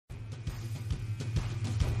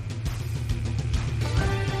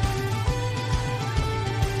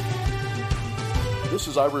This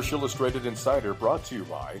is Irish Illustrated Insider, brought to you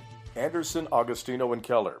by Anderson, Agostino, and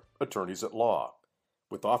Keller, attorneys at law,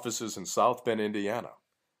 with offices in South Bend, Indiana,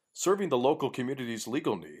 serving the local community's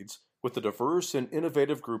legal needs with a diverse and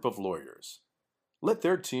innovative group of lawyers. Let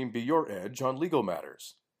their team be your edge on legal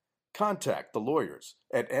matters. Contact the lawyers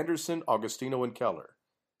at Anderson, Agostino, and Keller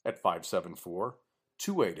at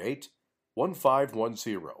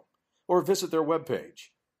 574-288-1510 or visit their webpage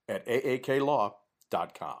at aaklaw.com.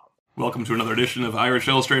 Welcome to another edition of Irish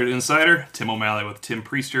Illustrated Insider. Tim O'Malley with Tim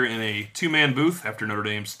Priester in a two-man booth after Notre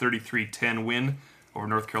Dame's 33-10 win over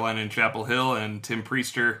North Carolina in Chapel Hill. And Tim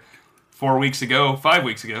Priester, 5 weeks ago,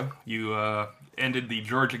 you ended the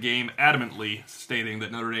Georgia game adamantly stating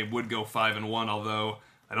that Notre Dame would go 5-1, although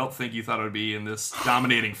I don't think you thought it would be in this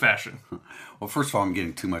dominating fashion. Well, first of all, I'm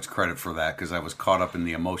getting too much credit for that because I was caught up in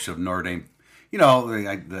the emotion of Notre Dame. You know,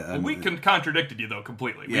 we contradicted you though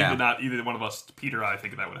completely. Yeah. We did not, either one of us, Peter or I,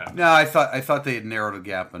 think that would happen. No, I thought they had narrowed the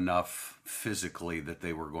gap enough physically that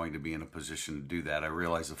they were going to be in a position to do that. I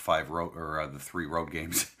realized the three road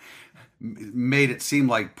games made it seem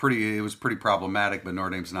like it was pretty problematic. But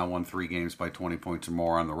Notre Dame's now won 3 games by 20 points or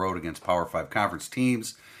more on the road against Power 5 conference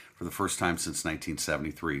teams for the first time since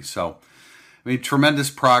 1973. So, I mean,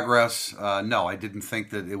 tremendous progress. No, I didn't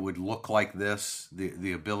think that it would look like this.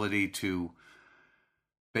 The ability to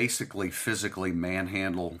basically physically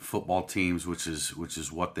manhandle football teams, which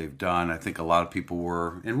is what they've done. I think a lot of people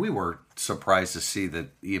were, and we were surprised to see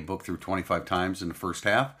that Ian Book threw 25 times in the first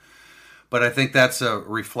half. But I think that's a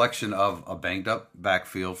reflection of a banged up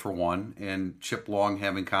backfield for one, and Chip Long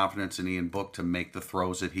having confidence in Ian Book to make the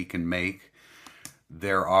throws that he can make.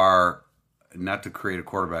 There are, not to create a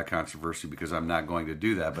quarterback controversy because I'm not going to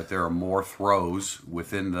do that, but there are more throws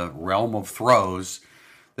within the realm of throws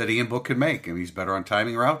that Ian Book can make. I mean, he's better on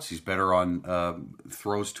timing routes. He's better on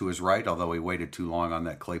throws to his right, although he waited too long on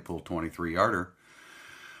that Claypool 23-yarder.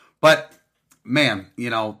 But, man,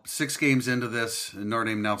 6 games into this, Notre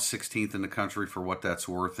Dame now 16th in the country for what that's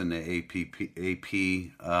worth in the AP.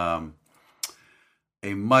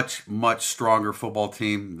 A much, much stronger football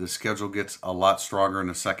team. The schedule gets a lot stronger in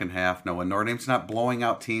the second half. Now, when Notre Dame's not blowing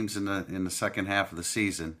out teams in the second half of the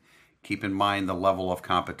season, keep in mind the level of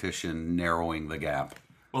competition narrowing the gap.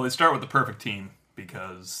 Well, they start with the perfect team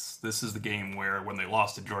because this is the game where when they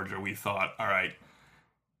lost to Georgia, we thought, all right,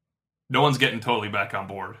 no one's getting totally back on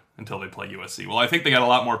board until they play USC. Well, I think they got a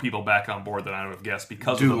lot more people back on board than I would have guessed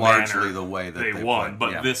because of the largely the way that they won. Played.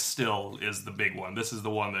 But yeah. This still is the big one. This is the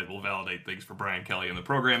one that will validate things for Brian Kelly and the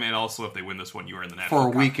program, and also if they win this one, you are in the national. For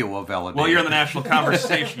a week, it will validate. Well, you're in the national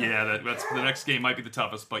conversation. Yeah, that's the next game might be the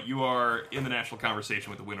toughest, but you are in the national conversation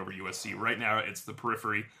with the win over USC. Right now, it's the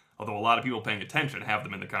periphery. Although a lot of people paying attention have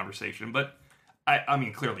them in the conversation, but I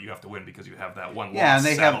mean, clearly you have to win because you have that one loss. Yeah, and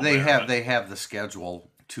they have the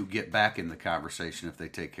schedule to get back in the conversation if they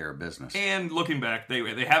take care of business. And looking back,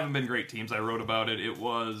 they haven't been great teams. I wrote about it.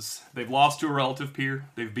 They've lost to a relative peer.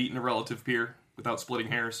 They've beaten a relative peer without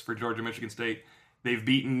splitting hairs for Georgia, Michigan State. They've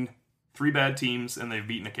beaten 3 bad teams, and they've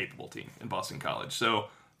beaten a capable team in Boston College. So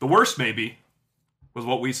the worst maybe was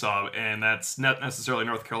what we saw, and that's not necessarily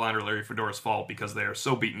North Carolina or Larry Fedora's fault because they are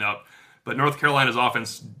so beaten up. But North Carolina's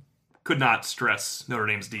offense could not stress Notre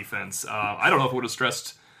Dame's defense. I don't know if it would have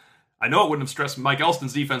stressed. I know it wouldn't have stressed Mike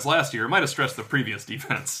Elston's defense last year. It might have stressed the previous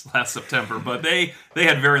defense last September, but they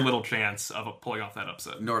had very little chance of pulling off that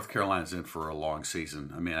upset. North Carolina's in for a long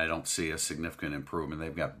season. I mean, I don't see a significant improvement.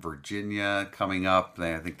 They've got Virginia coming up.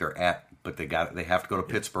 I think they're at, but they have to go to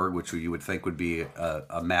Pittsburgh, which you would think would be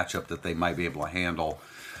a matchup that they might be able to handle.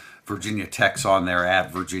 Virginia Tech's on there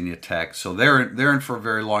at Virginia Tech, so they're in for a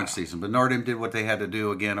very long season. But Notre Dame did what they had to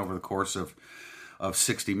do again over the course of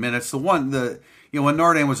 60 minutes. When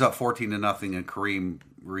Notre Dame was up 14-0 and Kareem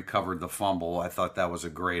recovered the fumble, I thought that was a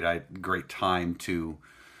great time to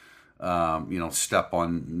step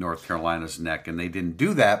on North Carolina's neck, and they didn't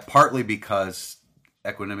do that partly because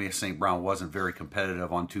Equanimeous St. Brown wasn't very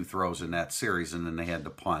competitive on 2 throws in that series, and then they had to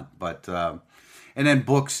punt. But and then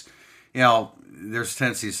Book's, there's a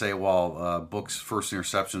tendency to say, well, Book's first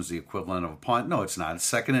interception is the equivalent of a punt. No, it's not.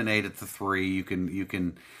 It's 2nd and 8 at the 3. You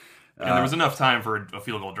can. And there was enough time for a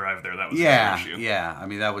field goal drive there. That was the issue. Yeah. I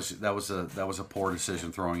mean, that was a poor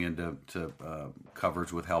decision throwing into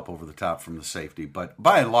coverage with help over the top from the safety. But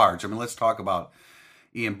by and large, I mean, let's talk about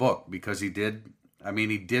Ian Book because he did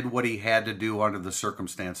what he had to do under the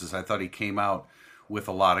circumstances. I thought he came out with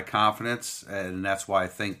a lot of confidence, and that's why I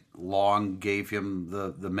think Long gave him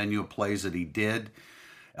the menu of plays that he did.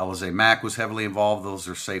 Alize Mack was heavily involved. Those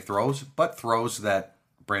are safe throws, but throws that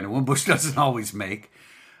Brandon Wimbush doesn't always make.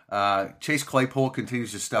 Chase Claypool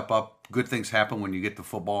continues to step up. Good things happen when you get the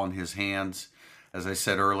football in his hands. As I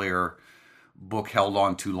said earlier, Book held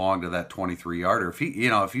on too long to that 23-yarder.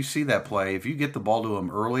 If you see that play, if you get the ball to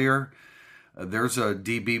him earlier, there's a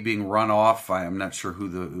DB being run off. I'm not sure who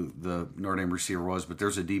the Notre Dame receiver was, but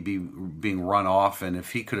there's a DB being run off, and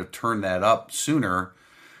if he could have turned that up sooner,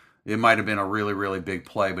 it might have been a really, really big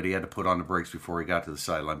play, but he had to put on the brakes before he got to the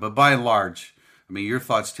sideline. But by and large, I mean, your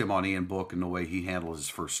thoughts, Tim, on Ian Book and the way he handled his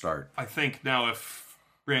first start? I think now if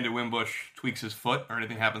Brandon Wimbush tweaks his foot or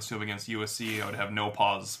anything happens to him against USC, I would have no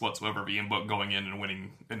pause whatsoever of Ian Book going in and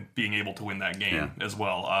winning and being able to win that game as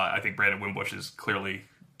well. I think Brandon Wimbush is clearly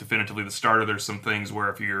definitively the starter. There's some things where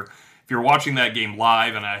if you're watching that game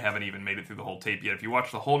live, and I haven't even made it through the whole tape yet, if you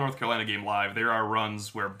watch the whole North Carolina game live, there are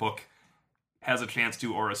runs where Book has a chance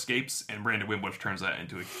to or escapes, and Brandon Wimbush turns that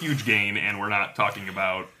into a huge gain, and we're not talking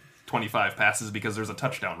about 25 passes because there's a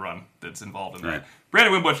touchdown run that's involved in that. Right.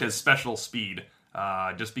 Brandon Wimbush has special speed.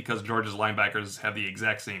 Just because Georgia's linebackers have the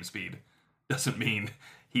exact same speed doesn't mean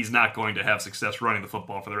he's not going to have success running the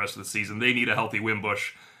football for the rest of the season. They need a healthy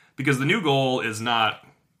Wimbush because the new goal is not,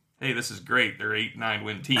 hey, this is great, they're 8-9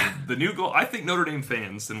 win team. The new goal, I think Notre Dame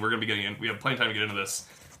fans, and we have plenty of time to get into this,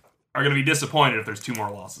 are going to be disappointed if there's 2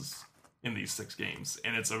 more losses in these 6 games.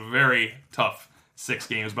 And it's a very tough 6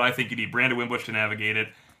 games, but I think you need Brandon Wimbush to navigate it.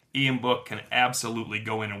 Ian Book can absolutely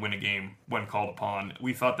go in and win a game when called upon.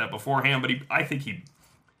 We thought that beforehand, but I think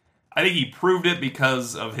he proved it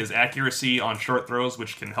because of his accuracy on short throws,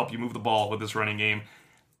 which can help you move the ball with this running game.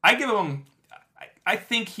 I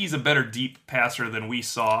think he's a better deep passer than we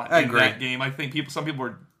saw in that game. I think some people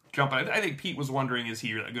were jumping. I think Pete was wondering, is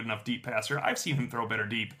he a good enough deep passer? I've seen him throw better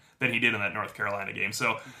deep than he did in that North Carolina game.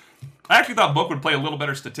 So I actually thought Book would play a little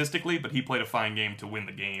better statistically, but he played a fine game to win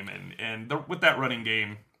the game. With that running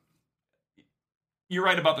game, you're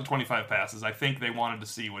right about the 25 passes. I think they wanted to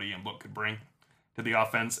see what Ian Book could bring to the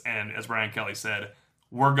offense. And as Brian Kelly said,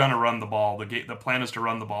 we're going to run the ball. The plan is to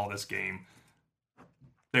run the ball this game.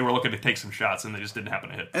 They were looking to take some shots, and they just didn't happen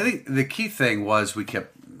to hit. I think the key thing was we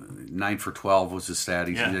kept 9 for 12 was the stat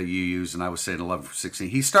you used, and I was saying 11 for 16.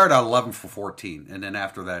 He started out 11 for 14, and then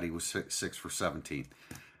after that he was 6 for 17.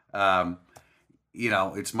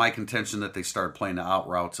 It's my contention that they started playing the out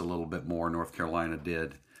routes a little bit more. North Carolina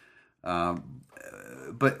did.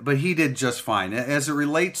 But he did just fine. As it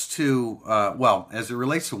relates to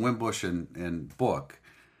Wimbush and Book,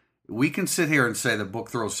 we can sit here and say that Book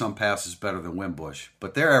throws some passes better than Wimbush,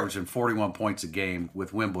 but they're averaging 41 points a game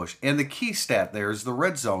with Wimbush. And the key stat there is the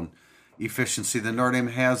red zone efficiency that Notre Dame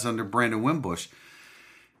has under Brandon Wimbush.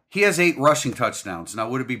 He has 8 rushing touchdowns. Now,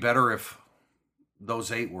 would it be better if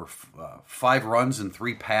those 8 were 5 runs and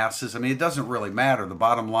 3 passes? I mean, it doesn't really matter. The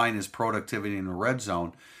bottom line is productivity in the red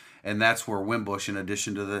zone. And that's where Wimbush, in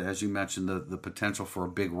addition to as you mentioned, the potential for a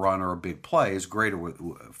big run or a big play is greater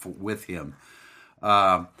with him.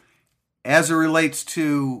 As it relates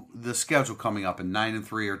to the schedule coming up in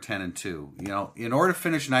 9-3 or 10-2, in order to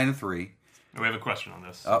finish 9-3, we have a question on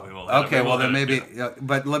this.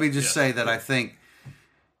 But let me just say that I think,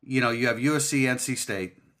 you have USC, NC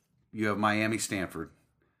State, you have Miami, Stanford.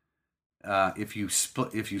 If you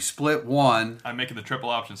split one, I'm making the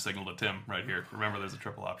triple option signal to Tim right here. Remember, there's a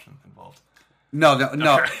triple option involved. No.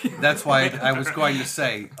 That's why I was going to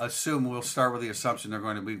say, we'll start with the assumption they're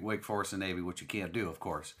going to beat Wake Forest and Navy, which you can't do, of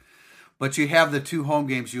course. But you have the 2 home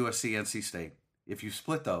games, USC, NC State. If you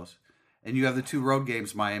split those, and you have the 2 road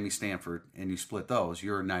games, Miami, Stanford, and you split those,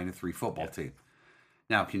 you're a 9-3 football team.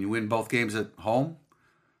 Now, can you win both games at home?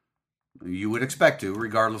 You would expect to,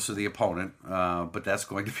 regardless of the opponent, but that's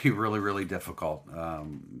going to be really, really difficult.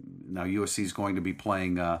 Now, USC is going to be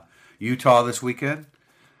playing Utah this weekend,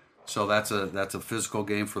 so that's a physical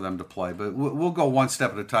game for them to play. But we'll go one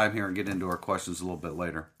step at a time here and get into our questions a little bit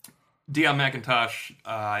later. Deion McIntosh,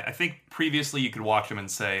 I think previously you could watch him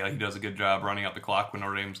and say he does a good job running up the clock when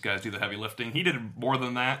Notre Dame's guys do the heavy lifting. He did more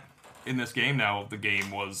than that in this game. Now, the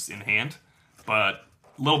game was in hand, but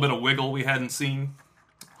a little bit of wiggle we hadn't seen.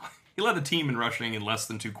 He led the team in rushing in less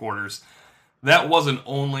than 2 quarters. That wasn't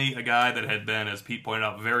only a guy that had been, as Pete pointed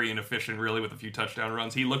out, very inefficient, really, with a few touchdown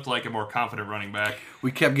runs. He looked like a more confident running back.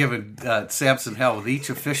 We kept giving Sampson hell with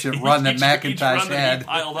each efficient run that McIntosh had. He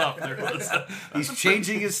piled up. He's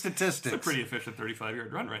changing his statistics. It's a pretty efficient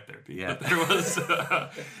 35-yard run right there, Pete. Yeah.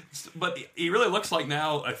 But he really looks like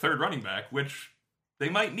now a third running back, which they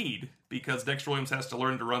might need, because Dexter Williams has to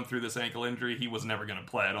learn to run through this ankle injury. He was never going to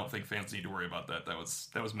play. I don't think fans need to worry about that. That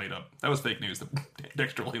was made up. That was fake news that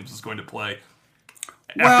Dexter Williams was going to play.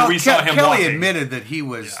 Well, Kelly admitted that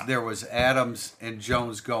there was Adams and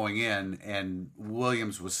Jones going in, and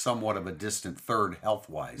Williams was somewhat of a distant third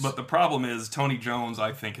health-wise. But the problem is Tony Jones,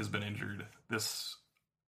 I think, has been injured this,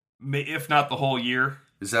 if not the whole year.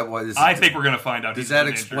 Is that what? I think we're going to find out. Does he's that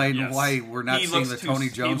been explain injured. Yes. why we're not seeing the Tony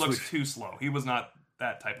Jones? He looks too slow. He was not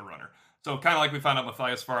that type of runner. So kind of like we found out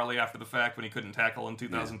Matthias Farley after the fact when he couldn't tackle in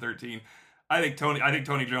 2013. Yeah. I think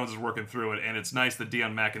Tony Jones is working through it, and it's nice that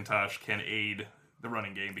Deion McIntosh can aid the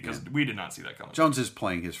running game because we did not see that coming. Jones is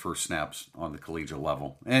playing his first snaps on the collegiate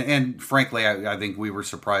level, and frankly, I think we were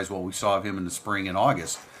surprised what we saw of him in the spring and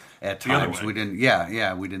August. At times, we didn't.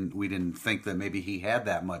 We didn't think that maybe he had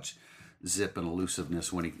that much zip and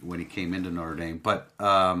elusiveness when he came into Notre Dame. But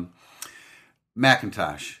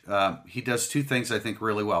McIntosh, he does two things I think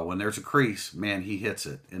really well. When there's a crease, man, he hits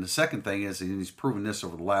it. And the second thing is, and he's proven this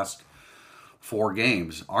over the last 4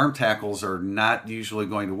 games, arm tackles are not usually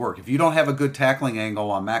going to work. If you don't have a good tackling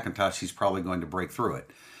angle on McIntosh, he's probably going to break through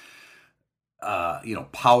it.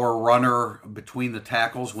 Power runner between the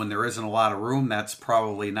tackles when there isn't a lot of room, that's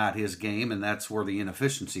probably not his game, and that's where the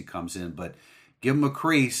inefficiency comes in. But give him a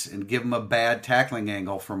crease and give him a bad tackling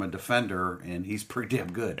angle from a defender, and he's pretty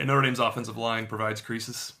damn good. And Notre Dame's offensive line provides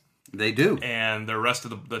creases. They do. And the rest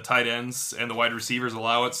of the tight ends and the wide receivers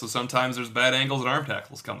allow it, so sometimes there's bad angles and arm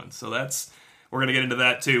tackles coming. So we're going to get into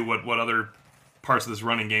that too, what other parts of this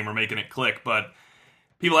running game are making it click. But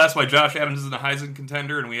people ask why Josh Adams isn't a Heisman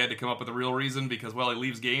contender, and we had to come up with a real reason because, he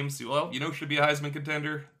leaves games. Well, should be a Heisman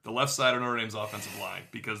contender? The left side of Notre Dame's offensive line,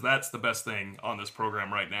 because that's the best thing on this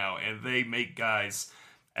program right now. And they make guys,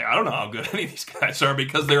 I don't know how good any of these guys are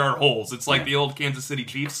because there are holes. It's like the old Kansas City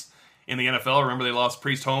Chiefs in the NFL. Remember they lost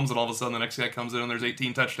Priest Holmes, and all of a sudden the next guy comes in and there's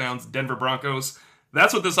 18 touchdowns. Denver Broncos.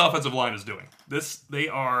 That's what this offensive line is doing. They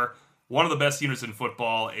are one of the best units in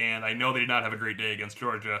football, and I know they did not have a great day against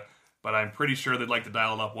Georgia, but I'm pretty sure they'd like to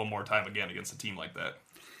dial it up one more time again against a team like that.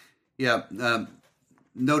 Yeah,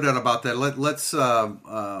 no doubt about that. Let's talk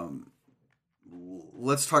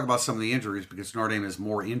about some of the injuries because Notre Dame is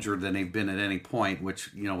more injured than they've been at any point,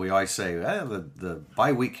 which, we always say, the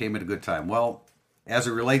bye week came at a good time. Well, as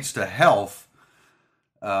it relates to health,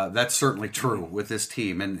 that's certainly true with this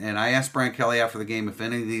team. And I asked Brian Kelly after the game if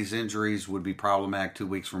any of these injuries would be problematic 2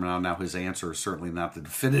 weeks from now. Now, his answer is certainly not the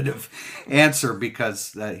definitive answer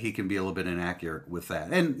because he can be a little bit inaccurate with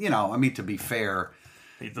that. And, to be fair,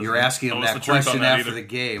 you're asking him that question after the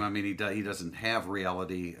game. he doesn't have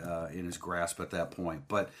reality in his grasp at that point.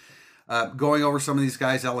 But going over some of these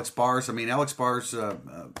guys, Alex Bars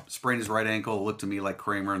sprained his right ankle. It looked to me like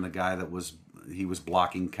Kramer, and the guy that he was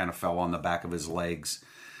blocking kind of fell on the back of his legs.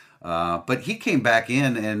 But he came back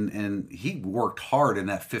in and he worked hard in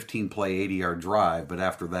that 15-play, 80-yard drive. But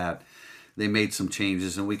after that, they made some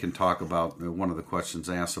changes, and we can talk about one of the questions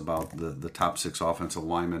asked about the top 6 offensive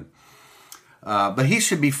linemen. But he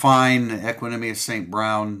should be fine. Equanimeous St.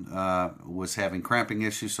 Brown was having cramping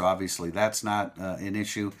issues, so obviously that's not an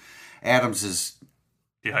issue. Adams is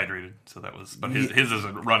dehydrated, so that was. But his is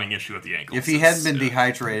a running issue at the ankle. If he hadn't been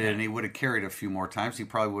dehydrated and he would have carried a few more times, he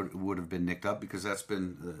probably would have been nicked up because that's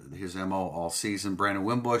been his MO all season. Brandon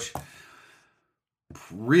Wimbush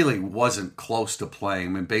really wasn't close to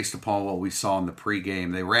playing. Based upon what we saw in the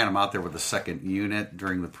pregame, they ran him out there with the second unit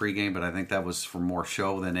during the pregame, but I think that was for more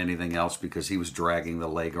show than anything else because he was dragging the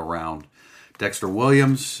leg around. Dexter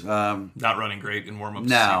Williams not running great in warm-ups.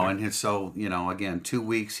 No, and so again, 2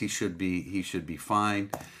 weeks he should be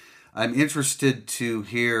fine. I'm interested to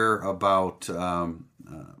hear about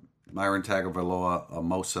Myron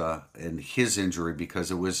Tagovailoa-Amosa and his injury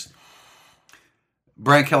because it was.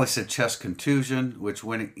 Brian Kelly said chest contusion, which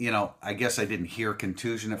I guess I didn't hear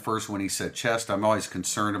contusion at first when he said chest. I'm always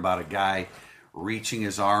concerned about a guy reaching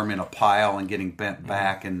his arm in a pile and getting bent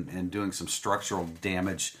back and doing some structural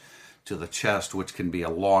damage to the chest, which can be a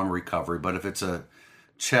long recovery. But if it's a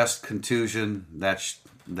chest contusion,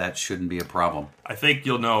 that shouldn't be a problem. I think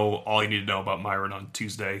you'll know all you need to know about Myron on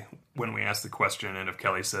Tuesday when we ask the question, and if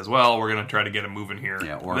Kelly says, "Well, we're going to try to get him moving here,"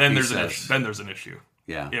 then there's an issue.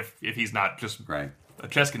 Yeah, if he's not just right. A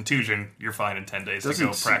chest contusion, you're fine in 10 days to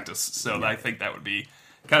go practice. So I think that would be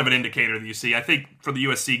kind of an indicator that you see. I think for the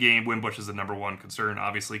USC game, Wimbush is the number one concern,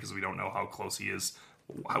 obviously, because we don't know how close he is.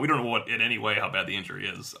 We don't know in any way how bad the injury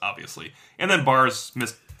is, obviously. And then Bars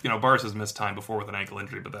has missed time before with an ankle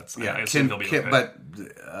injury, but I assume he'll be okay. But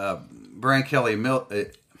Brian Kelly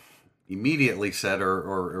immediately said,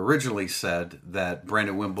 or originally said, that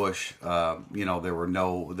Brandon Wimbush,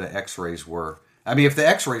 the X-rays were. If the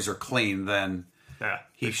X-rays are clean, then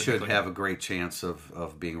he should have a great chance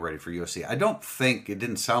of being ready for USC. It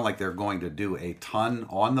didn't sound like they're going to do a ton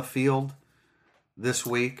on the field this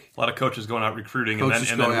week. A lot of coaches going out recruiting, and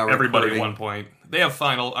then everybody at one point. They have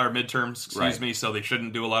midterms, so they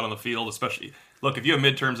shouldn't do a lot on the field, especially. Look, if you have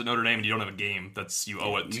midterms at Notre Dame and you don't have a game, you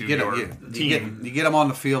owe it to your team. You get them on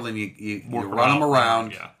the field and you run them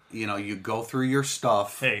around. you go through your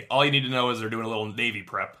stuff. Hey, all you need to know is they're doing a little Navy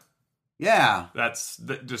prep. Yeah.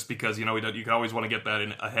 Just because, you can always want to get that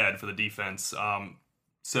in ahead for the defense.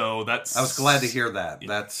 So that's... I was glad to hear that. Yeah.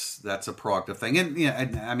 That's a proactive thing.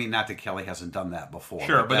 And, I mean, not that Kelly hasn't done that before.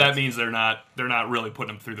 Sure, but that means they're not really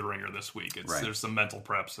putting him through the ringer this week. Right. There's some mental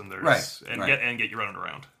preps and get you running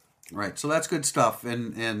around. Right, so that's good stuff.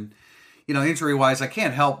 And injury-wise, I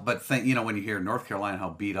can't help but think, when you hear North Carolina,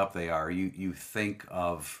 how beat up they are, you think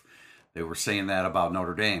of... They were saying that about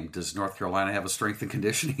Notre Dame. Does North Carolina have a strength and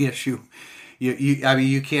conditioning issue?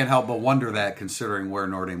 You can't help but wonder that, considering where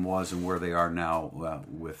Notre Dame was and where they are now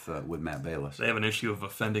with Matt Balis. They have an issue of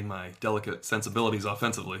offending my delicate sensibilities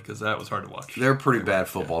offensively, because that was hard to watch. They're a pretty bad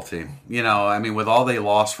football team. With all they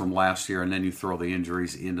lost from last year, and then you throw the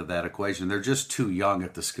injuries into that equation, they're just too young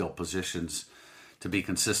at the skill positions to be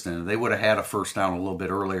consistent. And they would have had a first down a little bit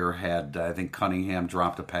earlier had, I think, Cunningham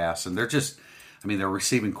dropped a pass. And they're just... their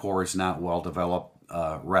receiving core is not well developed.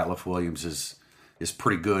 Ratliff Williams is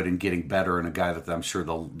pretty good and getting better, and a guy that I'm sure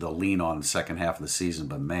they'll lean on in the second half of the season.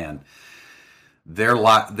 But man, they're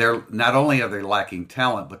not only are they lacking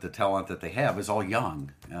talent, but the talent that they have is all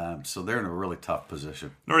young. So they're in a really tough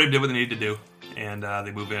position. Notre Dame did what they needed to do, and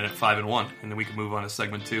they move in at 5-1, and then we can move on to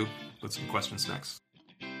segment 2 with some questions next.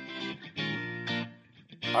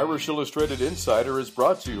 Irish Illustrated Insider is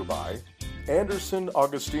brought to you by Anderson,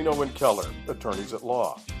 Augustino, and Keller, attorneys at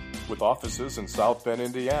law, with offices in South Bend,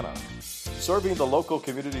 Indiana, serving the local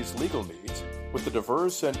community's legal needs with a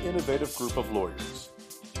diverse and innovative group of lawyers.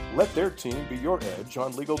 Let their team be your edge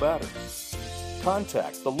on legal matters.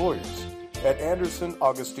 Contact the lawyers at Anderson,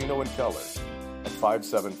 Augustino, and Keller at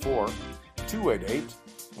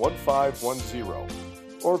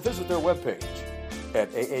 574-288-1510 or visit their webpage at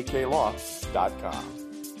aaklaw.com.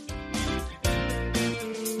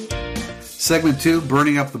 Segment 2,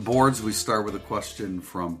 burning up the boards. We start with a question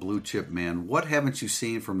from Blue Chip Man. What haven't you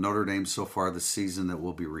seen from Notre Dame so far this season that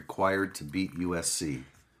will be required to beat USC?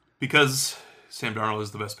 Because Sam Darnold is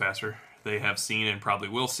the best passer they have seen and probably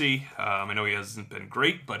will see. I know he hasn't been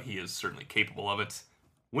great, but he is certainly capable of it.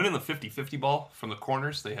 Winning the 50-50 ball from the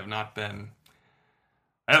corners, they have not been...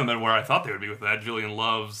 I haven't been where I thought they would be with that. Julian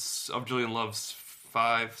Love's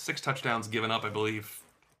 6 touchdowns given up, I believe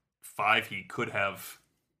 5 he could have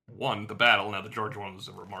won the battle. Now, the Georgia one was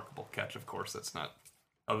a remarkable catch, of course. That's not,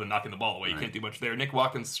 other than knocking the ball away, you can't do much there. Nick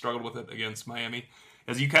Watkins struggled with it against Miami.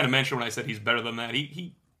 As you kind of mentioned when I said he's better than that,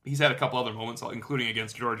 he's had a couple other moments, including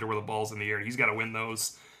against Georgia where the ball's in the air. He's got to win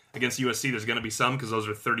those. Against USC, there's going to be some because those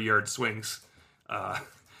are 30-yard swings on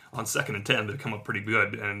 2nd and 10 that come up pretty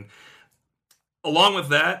good. And along with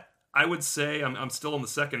that, I would say I'm still in the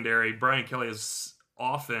secondary. Brian Kelly has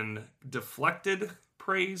often deflected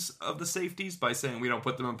praise of the safeties by saying we don't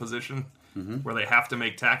put them in position where they have to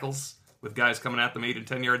make tackles with guys coming at them 8 and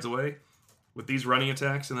 10 yards away. With these running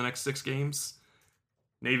attacks in the next 6 games,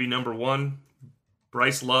 Navy number 1,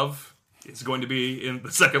 Bryce Love is going to be in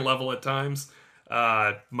the second level at times.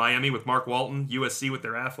 Miami with Mark Walton, USC with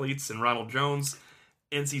their athletes and Ronald Jones.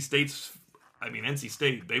 NC State,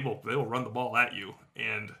 they will run the ball at you,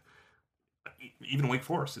 and even Wake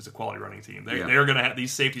Forest is a quality running team. They're going to have,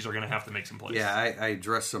 these safeties are going to have to make some plays. Yeah, I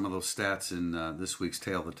addressed some of those stats in this week's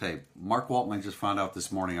Tail of the Tape. Mark Walton, I just found out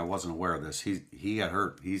this morning. I wasn't aware of this. He got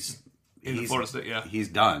hurt. He's Florida State. Yeah, he's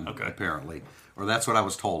done. Okay. Apparently, or that's what I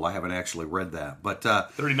was told. I haven't actually read that. But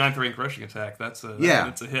 39th ranked rushing attack. That's a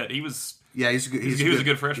hit. He was. Yeah, he's good. He was a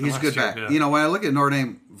good freshman. He's good back. Yeah. When I look at Notre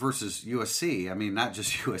Dame versus USC, I mean, not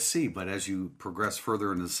just USC, but as you progress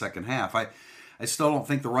further into the second half, I still don't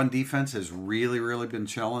think the run defense has really, really been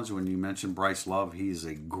challenged. When you mentioned Bryce Love, he's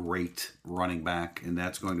a great running back, and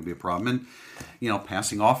that's going to be a problem. And,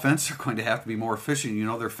 passing offense, they're going to have to be more efficient.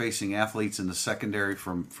 They're facing athletes in the secondary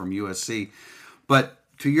from USC. But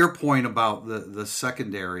to your point about the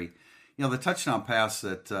secondary, the touchdown pass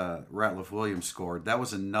that Ratliff Williams scored, that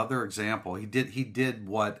was another example. He did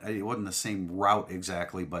what, it wasn't the same route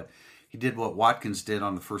exactly, but he did what Watkins did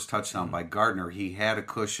on the first touchdown by Gardner. He had a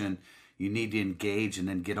cushion. You need to engage and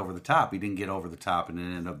then get over the top. He didn't get over the top, and it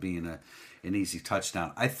ended up being an easy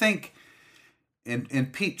touchdown. I think,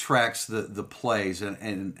 and Pete tracks the plays,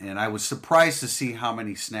 and I was surprised to see how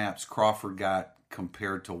many snaps Crawford got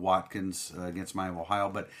compared to Watkins against Miami of Ohio,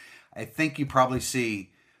 but I think you probably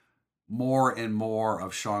see more and more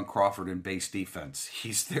of Sean Crawford in base defense.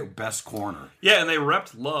 He's their best corner. Yeah, and they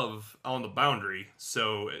repped Love on the boundary,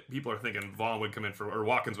 so people are thinking Vaughn would come in or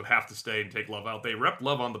Watkins would have to stay and take Love out. They repped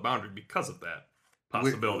Love on the boundary because of that.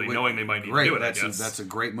 possibility, knowing they might need great. to do it. I guess That's a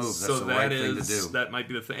great move. That's so the right thing to do. That might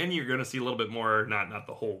be the thing. And you're going to see a little bit more, not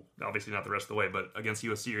the whole, obviously not the rest of the way, but against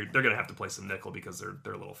USC, they're going to have to play some nickel because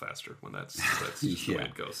they're a little faster when that's just the way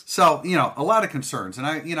it goes. So, a lot of concerns.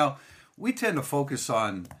 And we tend to focus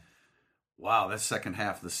on, wow, that second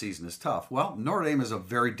half of the season is tough. Well, Notre Dame is a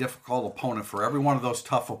very difficult opponent for every one of those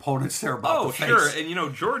tough opponents they're about to face. Oh, sure.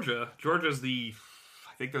 And, Georgia's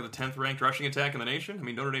I think they're the 10th ranked rushing attack in the nation. I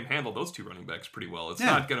mean, Notre Dame handled those two running backs pretty well. It's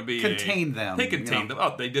not going to be contained them. They contained them.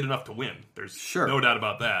 Oh, they did enough to win. There's sure. no doubt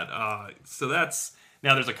about that. So that's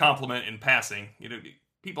now there's a compliment in passing.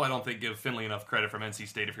 People I don't think give Finley enough credit from NC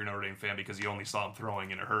State if you're a Notre Dame fan because you only saw him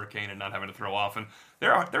throwing in a hurricane and not having to throw often.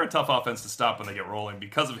 They're a tough offense to stop when they get rolling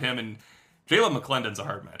because of him, and Jalen McClendon's a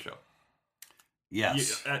hard matchup.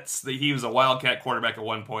 Yes. He was a Wildcat quarterback at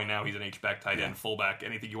one point. Now he's an H-back, tight end, fullback,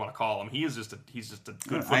 anything you want to call him. He's just a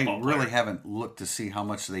good football player. I really haven't looked to see how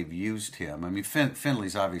much they've used him. I mean,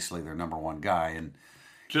 Finley's obviously their number one guy, and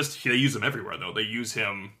they use him everywhere though. They use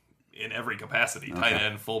him in every capacity: tight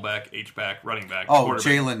end, fullback, H-back, running back. Oh,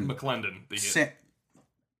 Jalen McClendon.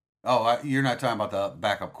 You're not talking about the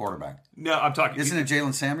backup quarterback. No, I'm talking. Isn't it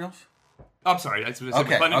Jalen Samuels? I'm sorry. I said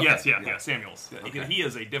okay, McClendon. Okay. Yes, Samuels. Okay. He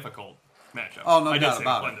is a difficult matchup. Oh, no I doubt did say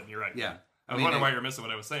about McClendon. it. You're right. Yeah. I was wondering why you're missing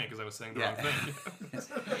what I was saying because I was saying the wrong thing.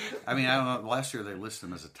 I mean, I don't know. Last year they listed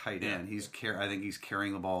him as a tight end. I think he's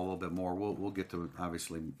carrying the ball a little bit more. We'll get to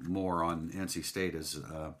obviously more on NC State as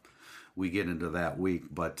we get into that week.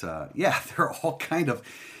 But they're all kind of,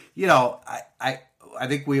 I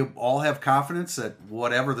think we all have confidence that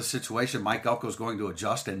whatever the situation, Mike Elko is going to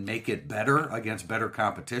adjust and make it better against better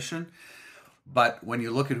competition. But when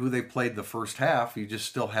you look at who they played the first half, you just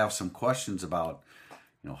still have some questions about,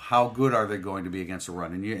 how good are they going to be against the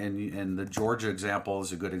run? And the Georgia example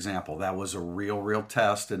is a good example. That was a real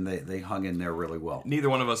test, and they hung in there really well. Neither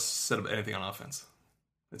one of us said anything on offense.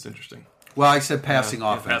 It's interesting. Well, I said passing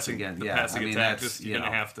offense again. Passing attack. You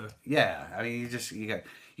didn't have to. Yeah, I mean, you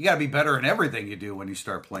got to be better in everything you do when you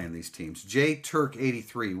start playing these teams. J Turk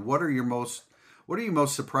 83. What are you most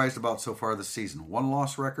surprised about so far this season?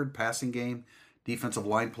 1-loss record, passing game, defensive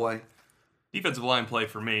line play. Defensive line play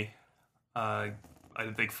for me. I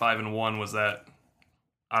didn't think 5-1 was that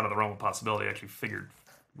out of the realm of possibility. I actually figured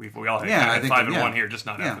we all had 5-1 here, just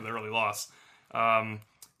not after the early loss.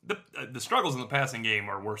 The struggles in the passing game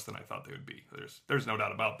are worse than I thought they would be. There's no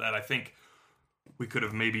doubt about that. I think we could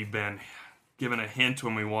have maybe been given a hint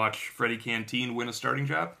when we watched Freddie Canteen win a starting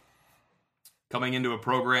job. Coming into a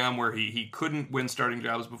program where he couldn't win starting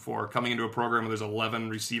jobs before, coming into a program where there's 11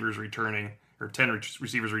 receivers returning, or 10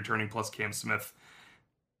 receivers returning plus Cam Smith.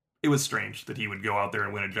 It was strange that he would go out there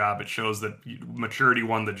and win a job. It shows that maturity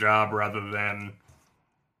won the job rather than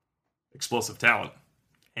explosive talent.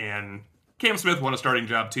 And Cam Smith won a starting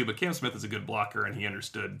job too, but Cam Smith is a good blocker, and he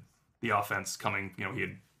understood the offense coming. He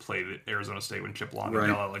had played at Arizona State when Chip Long and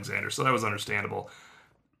Del Alexander, so that was understandable.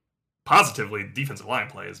 Positively, defensive line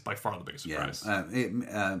play is by far the biggest surprise.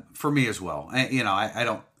 For me as well. I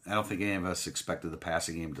don't think any of us expected the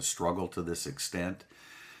passing game to struggle to this extent.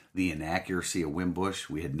 The inaccuracy of Wimbush,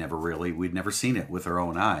 we'd never seen it with our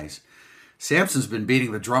own eyes. Sampson's been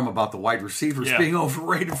beating the drum about the wide receivers being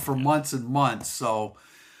overrated for months and months. So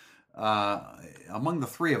among the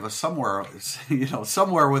three of us, somewhere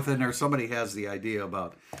within there, somebody has the idea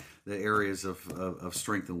about the areas of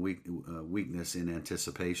strength and weakness in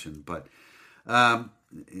anticipation. But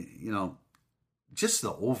just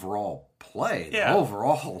the overall play,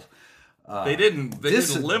 they didn't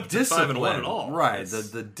limp to 5-1 at all. Right,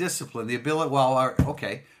 the discipline, the ability.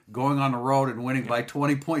 Going on the road and winning by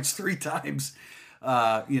 20 points 3 times.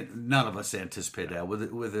 None of us anticipated that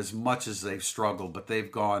with as much as they've struggled, but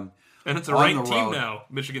they've gone. And it's a ranked team now,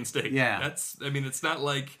 Michigan State. Yeah, it's not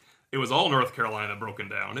like it was all North Carolina broken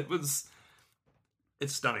down.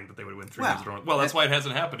 It's stunning that they would win 3 games in a row. Well, that's why it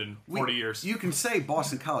hasn't happened in 40 years. You can say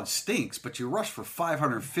Boston College stinks, but you rush for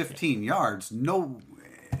 515 yards.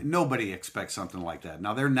 Nobody expects something like that.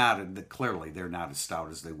 Now they're not as stout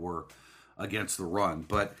as they were against the run,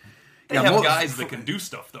 but they have guys that can do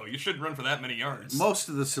stuff though. You shouldn't run for that many yards. Most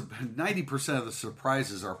of the 90% of the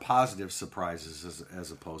surprises are positive surprises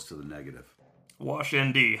as opposed to the negative. Wash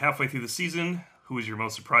ND, halfway through the season, who is your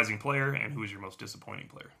most surprising player and who is your most disappointing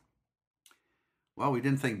player? Well, we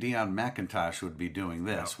didn't think Deion McIntosh would be doing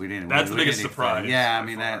this. No. We didn't. That's the biggest surprise. Yeah, I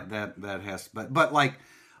mean that has, but like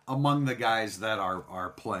among the guys that are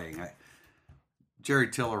playing, Jerry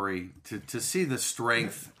Tillery, to see the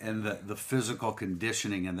strength and the physical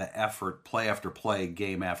conditioning and the effort, play after play,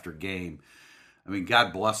 game after game. I mean,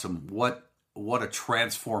 God bless him. What a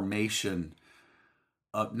transformation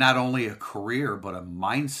not only a career, but a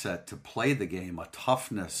mindset to play the game, a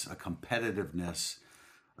toughness, a competitiveness,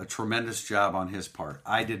 a tremendous job on his part.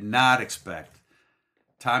 I did not expect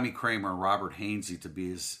Tommy Kramer and Robert Hainsey to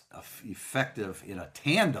be as effective in a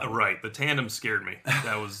tandem. Right, the tandem scared me.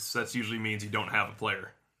 That's usually means you don't have a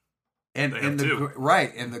player. And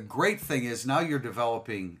the great thing is now you're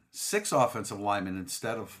developing 6 offensive linemen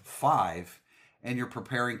instead of 5, and you're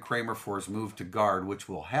preparing Kramer for his move to guard, which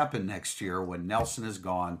will happen next year when Nelson is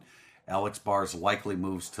gone. Alex Bars likely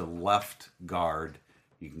moves to left guard.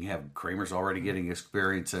 You can have Kramer's already getting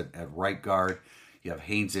experience at right guard. You have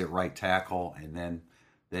Hainsey at right tackle, and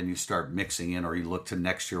then you start mixing in, or you look to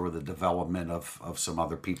next year with the development of some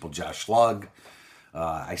other people, Josh Lugg.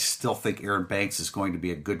 I still think Aaron Banks is going to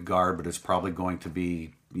be a good guard, but it's probably going to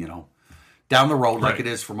be, down the road like it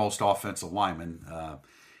is for most offensive linemen.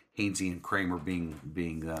 Hainsey and Kramer being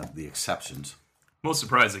the exceptions. Most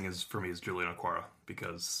surprising for me is Julian Okwara,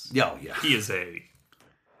 because he is a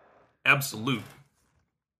absolute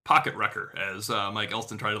pocket wrecker, as Mike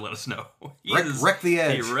Elston tried to let us know. Wreck the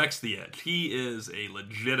edge. He wrecks the edge. He is a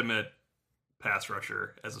legitimate pass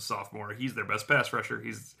rusher as a sophomore. He's their best pass rusher.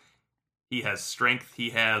 He has strength.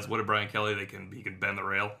 He has, what did Brian Kelly? He can bend the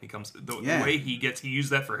rail. The way he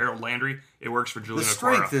used that for Harold Landry. It works for Julian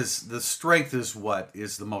Okwara. The strength is what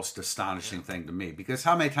is the most astonishing thing to me, because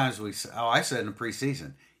how many times I said in the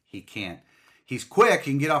preseason he's quick,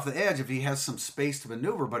 he can get off the edge if he has some space to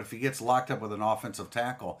maneuver, but if he gets locked up with an offensive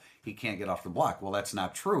tackle, he can't get off the block. Well, that's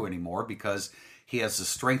not true anymore, because he has the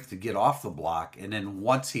strength to get off the block, and then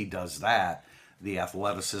once he does that, the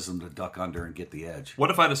athleticism to duck under and get the edge. What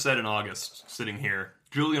if I'd have said in August, sitting here,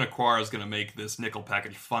 Julian Okwara is going to make this nickel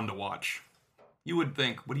package fun to watch? You would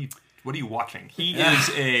think, what are you watching? He is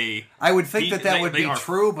a... I would think that would be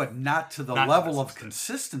true, but not to the level of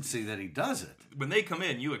consistency that he does it. When they come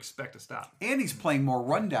in, you expect to stop. And he's playing more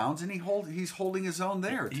rundowns, and he's holding his own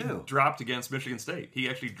there, too. He dropped against Michigan State. He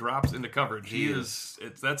actually drops into coverage.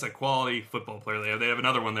 That's a quality football player. They have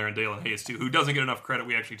another one there in Dalen Hayes, too, who doesn't get enough credit.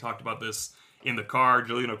 We actually talked about this in the car.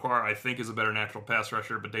 Julian Okwara, I think, is a better natural pass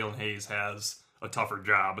rusher, but Dalen Hayes has a tougher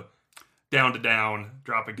job. Down to down,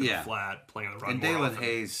 dropping to the flat, playing the run. And Dalen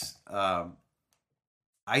Hayes,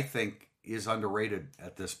 I think, is underrated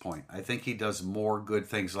at this point. I think he does more good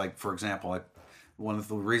things. Like, for example, one of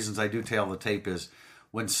the reasons I do tail the tape is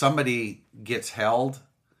when somebody gets held,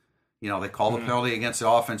 they call the penalty against the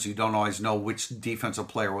offense. You don't always know which defensive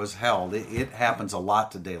player was held. It happens a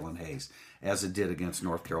lot to Dalen Hayes, as it did against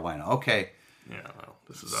North Carolina. Okay. Yeah, well,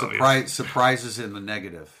 this is surprises in the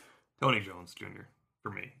negative. Tony Jones Jr.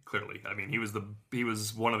 for me, clearly. I mean, he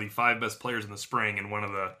was one of the 5 best players in the spring and one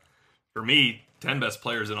of the, for me, 10 best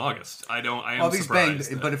players in August. I am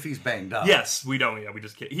surprised. But if he's banged up, yes, we don't. Yeah, we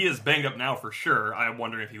just can't. He is banged up now for sure. I'm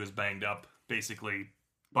wondering if he was banged up basically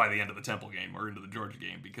by the end of the Temple game or into the Georgia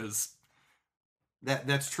game, because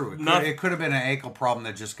that's true. It could have been an ankle problem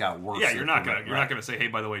that just got worse. Yeah, you're not gonna say, hey,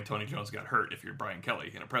 by the way, Tony Jones got hurt if you're Brian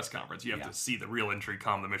Kelly in a press conference. You have to see the real injury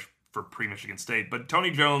come for pre-Michigan State. But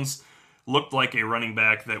Tony Jones looked like a running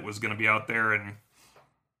back that was going to be out there and,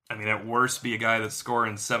 I mean, at worst, be a guy that's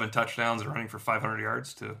scoring 7 touchdowns and running for 500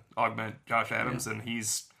 yards to augment Josh Adams, and he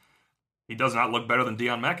does not look better than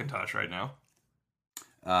Deion McIntosh right now.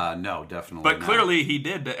 No, definitely But not. Clearly he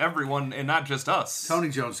did to everyone, and not just us. Tony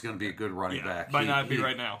Jones is going to be a good running back. Might not be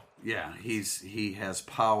right now. Yeah, he has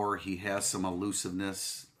power. He has some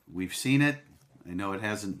elusiveness. We've seen it. I know it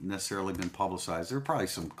hasn't necessarily been publicized. There are probably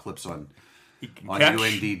some clips on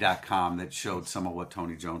UND.com that showed some of what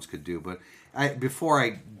Tony Jones could do. But I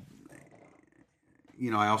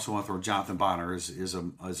also want to throw Jonathan Bonner is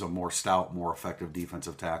a more stout, more effective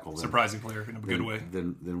defensive tackle. Surprising player in a good way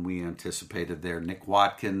than we anticipated there. Nick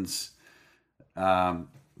Watkins,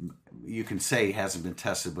 you can say he hasn't been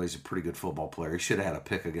tested, but he's a pretty good football player. He should have had a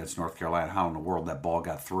pick against North Carolina. How in the world that ball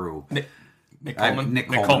got through? Nick Coleman.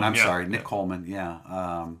 Nick Coleman.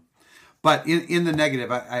 Yeah. But in the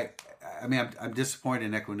negative, I mean, I'm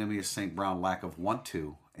disappointed in Equanimeous St. Brown lack of want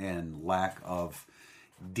to and lack of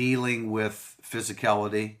dealing with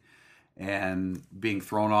physicality and being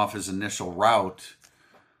thrown off his initial route.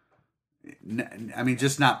 I mean,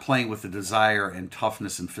 just not playing with the desire and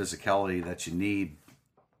toughness and physicality that you need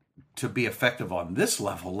to be effective on this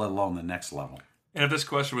level, let alone the next level. And if this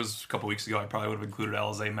question was a couple weeks ago, I probably would have included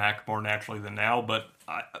Alizé Mack more naturally than now, but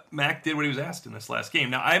Mack did what he was asked in this last game.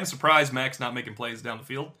 Now, I am surprised Mack's not making plays down the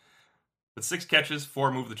field. But 6 catches,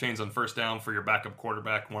 4 move the chains on first down for your backup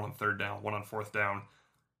quarterback, 1 on third down, 1 on fourth down.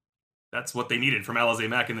 That's what they needed from Alizé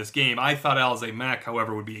Mack in this game. I thought Alizé Mack,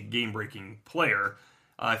 however, would be a game-breaking player.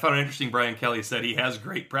 I found it interesting. Brian Kelly said he has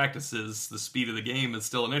great practices. The speed of the game is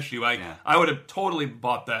still an issue. Yeah. I would have totally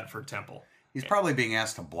bought that for Temple. He's probably being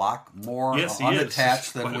asked to block more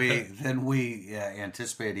unattached than we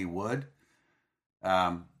anticipated he would. So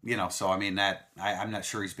I mean I'm not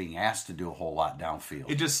sure he's being asked to do a whole lot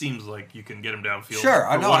downfield. It just seems like you can get him downfield. Sure,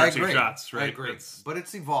 I know. One or I two agree. shots, right? I agree. But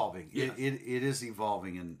it's evolving. Yeah. It is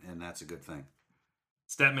evolving, and that's a good thing.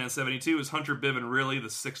 Statman72, is Hunter Bivin really the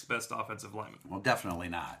 6th best offensive lineman? Well, definitely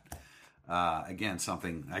not. Again,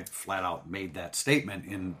 something I flat out made that statement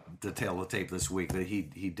in the tail of the tape this week that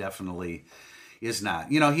he definitely is not.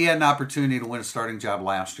 He had an opportunity to win a starting job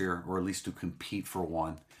last year, or at least to compete for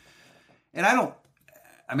one. And I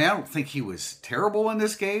don't think he was terrible in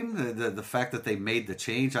this game. The fact that they made the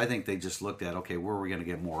change, I think they just looked at, okay, where are we going to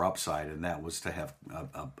get more upside? And that was to have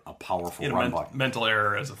a powerful run block. Mental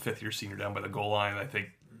error as a fifth-year senior down by the goal line. I think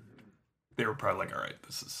they were probably like, all right,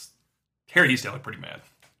 this is... Harry Easton looked pretty mad.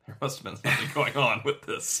 There must have been something going on with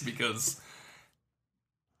this, because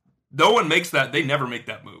no one makes that. They never make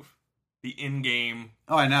that move. The in-game...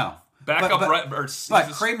 Oh, I know. But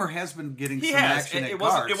Kramer has been getting some action at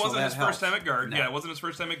guard. It wasn't his helps. first time at guard. No. Yeah, it wasn't his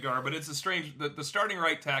first time at guard, but it's a strange... The starting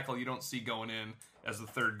right tackle you don't see going in as the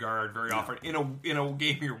third guard very often. In a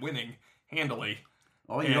game you're winning handily.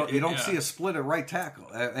 Oh, you don't see a split at right tackle,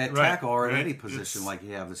 tackle or at any position like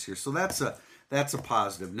you have this year. So that's a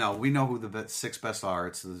positive. No, we know who the 6 best are.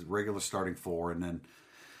 It's the regular starting 4, and then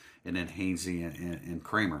Hainsey and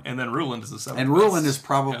Kramer. And then Ruland is the 7th And best. Ruland is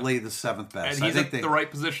probably the 7th best. And he's at the right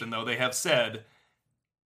position, though. They have said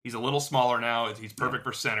he's a little smaller now. He's perfect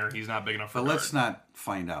for center. He's not big enough for guard. But let's not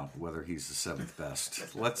find out whether he's the 7th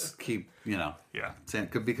best. Let's keep,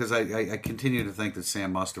 because I continue to think that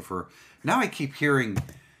Sam Mustipher... Now I keep hearing...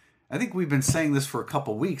 I think we've been saying this for a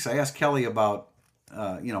couple weeks. I asked Kelly about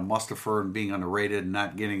Mustipher and being underrated and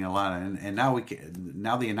not getting a lot of, and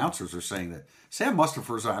now the announcers are saying that Sam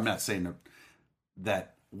Mustipher's. I'm not saying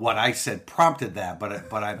that what I said prompted that, but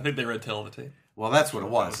I think they red tail the tape. Well, that's what it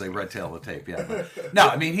was. They red tail the tape. Yeah. No,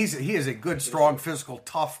 I mean he is a good, strong, physical,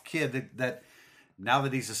 tough kid. That now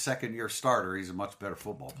that he's a second-year starter, he's a much better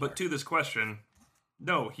football player. But to this question,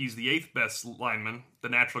 no, he's the 8th best lineman, the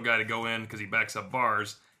natural guy to go in because he backs up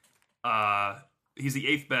bars. He's the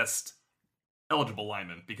 8th best eligible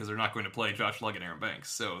lineman because they're not going to play Josh Lugg and Aaron Banks.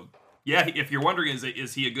 So, yeah, if you're wondering,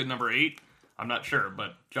 is he a good number 8? I'm not sure,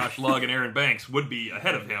 but Josh Lugg and Aaron Banks would be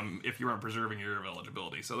ahead of him if you weren't preserving your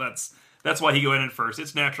eligibility. So that's why he go in first.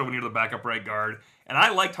 It's natural when you're the backup right guard. And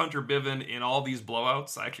I liked Hunter Bivin in all these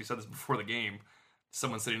blowouts. I actually said this before the game.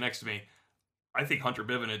 Someone sitting next to me. I think Hunter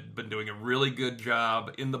Bivin had been doing a really good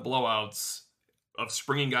job in the blowouts of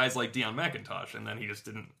springing guys like Deion McIntosh, and then he just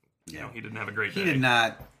didn't. He didn't have a great day. He did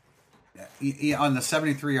not. On the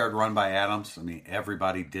 73-yard run by Adams, I mean,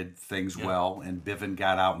 everybody did things well, and Bivin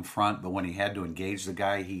got out in front, but when he had to engage the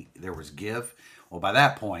guy, there was give. Well, by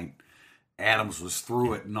that point, Adams was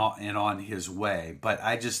through it and on his way. But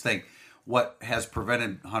I just think what has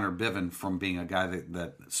prevented Hunter Bivin from being a guy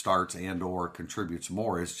that starts and or contributes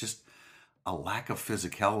more is just a lack of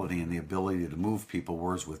physicality and the ability to move people,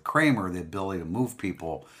 whereas with Kramer, the ability to move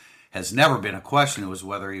people has never been a question. It was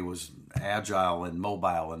whether he was agile and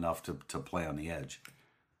mobile enough to play on the edge.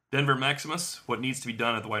 Denver Maximus, what needs to be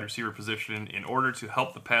done at the wide receiver position in order to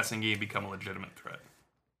help the passing game become a legitimate threat?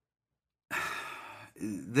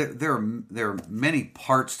 There are many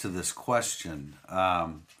parts to this question.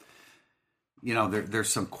 There's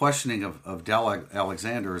some questioning of Del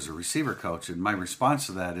Alexander as a receiver coach, and my response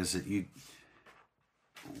to that is that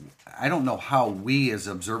I don't know how we as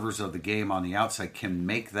observers of the game on the outside can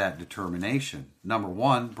make that determination. Number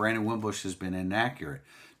one, Brandon Wimbush has been inaccurate.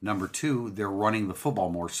 Number two, they're running the football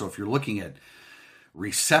more. So if you're looking at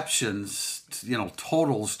receptions,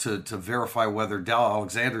 totals to verify whether Del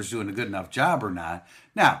Alexander's doing a good enough job or not.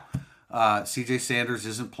 Now, C.J. Sanders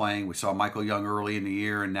isn't playing. We saw Michael Young early in the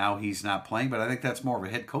year, and now he's not playing. But I think that's more of a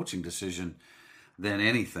head coaching decision than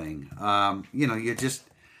anything.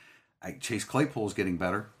 Chase Claypool is getting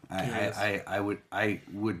better. I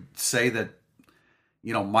would say that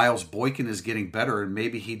Miles Boykin is getting better, and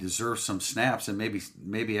maybe he deserves some snaps, and maybe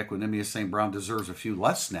Equanimeous St. Brown deserves a few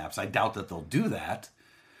less snaps. I doubt that they'll do that.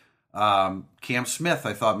 Cam Smith,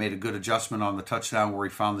 I thought, made a good adjustment on the touchdown where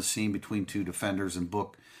he found the seam between two defenders, and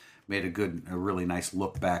Book made a really nice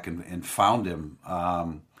look back and found him.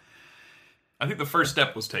 I think the first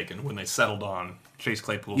step was taken when they settled on Chase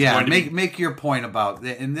Claypool. Yeah, make your point about,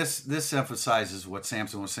 and this emphasizes what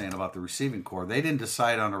Samson was saying about the receiving core. They didn't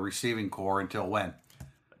decide on a receiving core until when?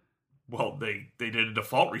 Well, they did a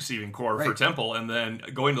default receiving core for Temple, and then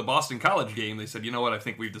going to the Boston College game, they said, you know what, I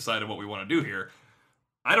think we've decided what we want to do here.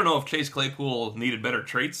 I don't know if Chase Claypool needed better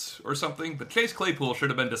traits or something, but Chase Claypool should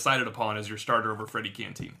have been decided upon as your starter over Freddie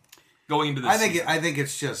Canteen going into this season. I think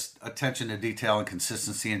it's just attention to detail and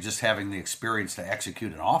consistency and just having the experience to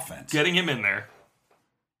execute an offense. Getting him in there.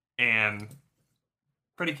 And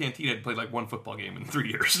Freddie Canteen had played like one football game in 3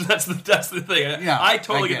 years. That's the thing. Yeah, I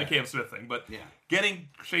totally I get get the Cam Smith thing, but getting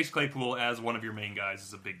Chase Claypool as one of your main guys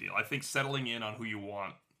is a big deal. I think settling in on who you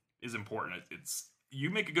want is important.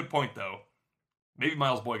 You make a good point, though. Maybe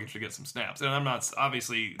Miles Boykin should get some snaps. And I'm not,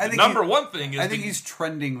 obviously, the number one thing is... I think he's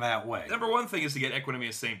trending that way. Number one thing is to get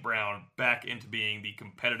Equanimeous St. Brown back into being the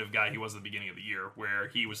competitive guy he was at the beginning of the year, where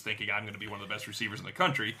he was thinking, I'm going to be one of the best receivers in the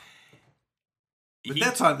country. But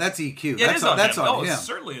that's EQ. Yeah, that's it is on him. him. It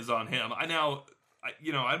certainly is on him.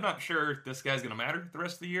 I'm not sure this guy's going to matter the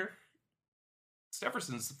rest of the year.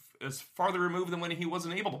 Stepherson's is farther removed than when he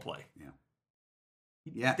wasn't able to play.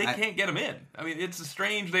 Yeah, they can't get him in. I mean, it's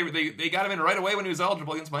strange. They got him in right away when he was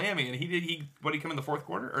eligible against Miami, and he come in the fourth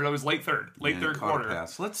quarter, or it was late third quarter.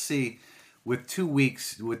 Pass. Let's see, with 2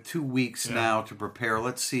 weeks now to prepare.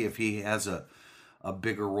 Let's see if he has a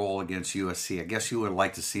bigger role against USC. I guess you would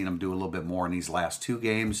like to see him do a little bit more in these last 2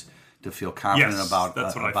 games to feel confident about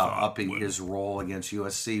upping his role against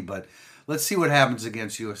USC. But let's see what happens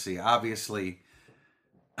against USC. Obviously,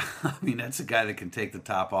 I mean, that's a guy that can take the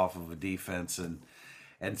top off of a defense and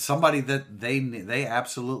somebody that they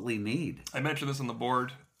absolutely need. I mentioned this on the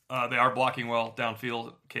board. They are blocking well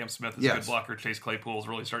downfield. Cam Smith is a good blocker. Chase Claypool is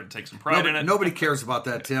really starting to take some pride in it. Nobody cares about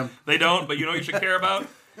that, Tim. They don't, but you know what you should care about?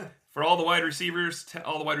 For all the wide receivers,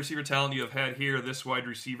 all the wide receiver talent you have had here, this wide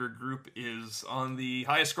receiver group is on the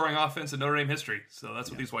highest scoring offense in Notre Dame history. So that's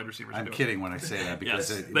what these wide receivers are doing. I'm kidding when I say that because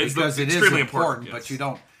it extremely is important, yes. but you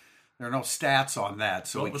don't. There are no stats on that,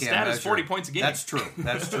 so we the can't stat measure. Is 40 points a game. That's true.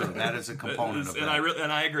 That is a component of that.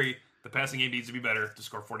 And I agree. The passing game needs to be better to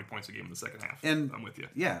score 40 points a game in the second half. And I'm with you.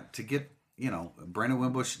 Yeah, to get, Brandon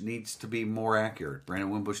Wimbush needs to be more accurate. Brandon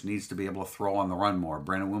Wimbush needs to be able to throw on the run more.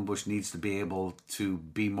 Brandon Wimbush needs to be able to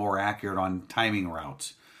be more accurate on timing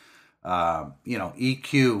routes.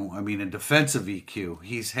 EQ, in defensive EQ,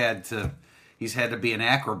 he's had to be an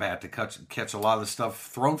acrobat to catch a lot of the stuff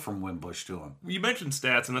thrown from Wimbush to him. You mentioned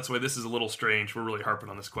stats, and that's why this is a little strange. We're really harping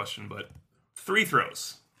on this question, but 3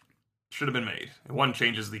 throws should have been made. And 1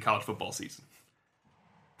 changes the college football season.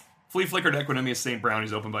 Flea flickered Equanimeous St. Brown.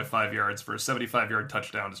 He's open by 5 yards for a 75-yard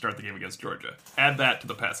touchdown to start the game against Georgia. Add that to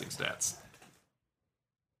the passing stats.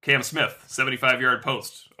 Cam Smith, 75-yard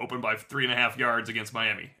post, open by 3.5 yards against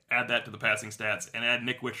Miami. Add that to the passing stats, and add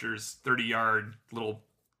Nick Wisher's 30-yard little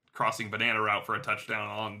crossing banana route for a touchdown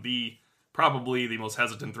on probably the most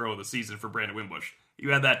hesitant throw of the season for Brandon Wimbush.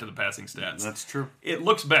 You add that to the passing stats. That's true. It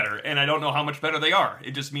looks better, and I don't know how much better they are.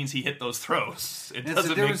 It just means he hit those throws. It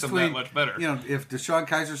doesn't make them that much better. If Deshaun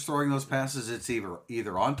Kaiser's throwing those passes, it's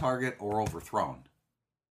either on target or overthrown,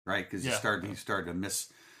 right? Because he started to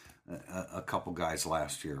miss a couple guys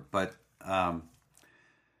last year. But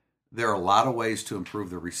there are a lot of ways to improve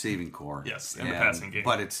the receiving core. Yes, in the passing game.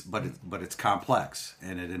 But it's complex,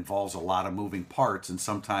 and it involves a lot of moving parts, and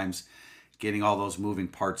sometimes getting all those moving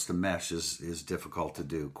parts to mesh is difficult to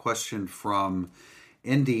do. Question from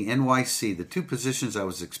Indy NYC. The 2 positions I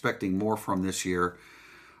was expecting more from this year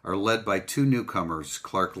are led by 2 newcomers,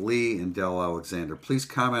 Clark Lee and Dell Alexander. Please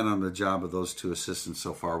comment on the job of those 2 assistants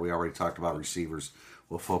so far. We already talked about receivers.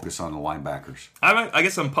 We'll focus on the linebackers. I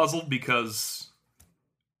guess I'm puzzled because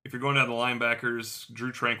if you're going down the linebackers,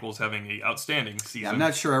 Drew Tranquill's having an outstanding season. Yeah, I'm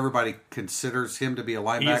not sure everybody considers him to be a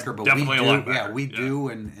linebacker, but we do. A linebacker. Yeah, we do,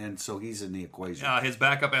 and so he's in the equation. His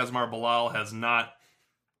backup, Asmar Bilal, has not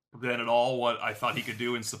been at all what I thought he could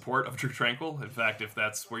do in support of Drew Tranquill. In fact, if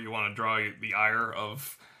that's where you want to draw the ire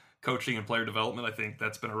of coaching and player development, I think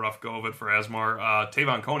that's been a rough go of it for Asmar.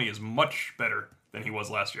 Tavon Coney is much better than he was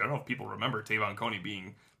last year. I don't know if people remember Tavon Coney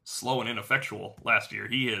being slow and ineffectual last year.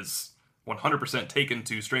 He is 100% taken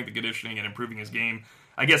to strength and conditioning and improving his game.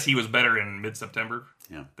 I guess he was better in mid-September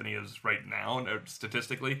than he is right now,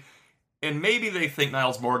 statistically. And maybe they think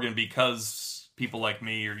Niles Morgan, because people like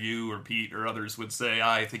me or you or Pete or others would say,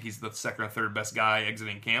 I think he's the second or third best guy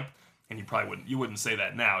exiting camp. And you wouldn't say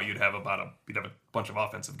that now. You'd have a bunch of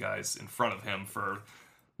offensive guys in front of him for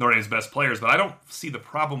Notre Dame's best players. But I don't see the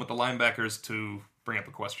problem with the linebackers to bring up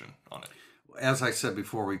a question on it. As I said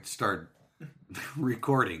before we start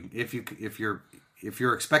recording, if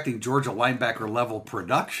you're expecting Georgia linebacker level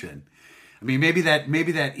production, I mean maybe that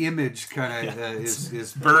image kind of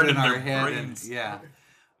is burned in our their head. brains.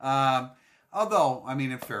 Although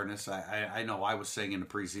in fairness, I know I was saying in the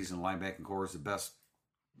preseason linebacking core is the best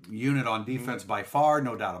unit on defense by far,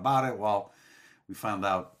 no doubt about it. Well, we found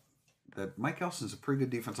out that Mike Elson's a pretty good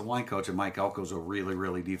defensive line coach, and Mike Elko's a really,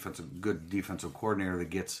 really good defensive coordinator that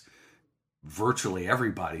gets virtually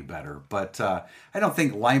everybody better. But I don't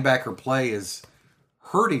think linebacker play is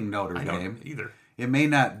hurting Notre Dame. I don't either. It may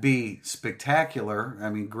not be spectacular. I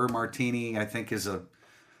mean, Greer Martini, I think, is a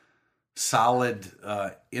solid,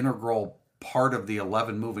 integral part of the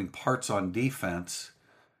 11 moving parts on defense.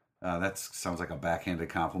 That sounds like a backhanded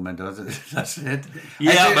compliment, doesn't it? Doesn't it?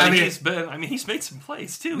 Yeah, but he's made some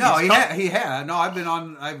plays too. No, he had. No,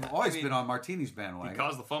 I've always been on Martini's bandwagon. He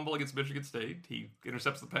caused the fumble against Michigan State. He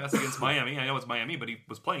intercepts the pass against Miami. I know it's Miami, but he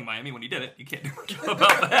was playing Miami when he did it. You can't do much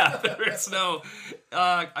about that. There's no.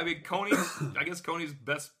 Coney's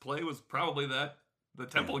best play was probably the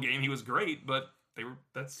Temple game. He was great, but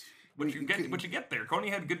that's what you get there.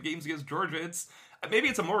 Coney had good games against Georgia. Maybe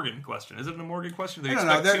it's a Morgan question. Is it a Morgan question? I don't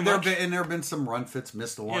know. There have been some run fits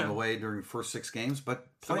missed along the way during the first 6 games, but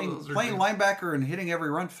playing linebacker and hitting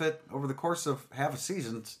every run fit over the course of half a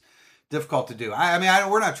season, it's difficult to do.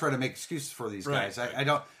 We're not trying to make excuses for these guys. I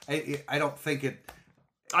don't think it.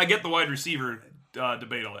 I get the wide receiver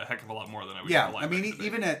debate a heck of a lot more than I would.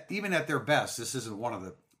 Yeah, even at their best, this isn't one of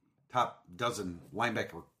the top dozen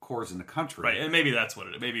linebacker cores in the country. Right, and maybe that's what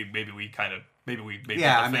it is. Maybe we think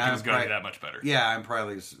it was going to be that much better. Yeah, I'm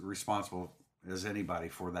probably as responsible as anybody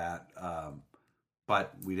for that.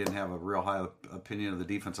 But we didn't have a real high opinion of the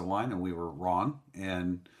defensive line, and we were wrong.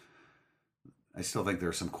 And I still think there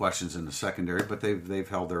are some questions in the secondary, but they've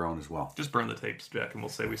held their own as well. Just burn the tapes, Jack, and we'll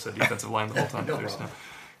say we said defensive line the whole time.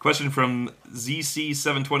 Question from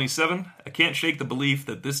ZC727. I can't shake the belief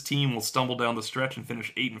that this team will stumble down the stretch and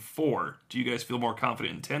finish 8-4. Do you guys feel more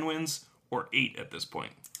confident in 10 wins or 8 at this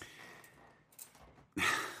point?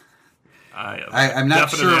 I'm not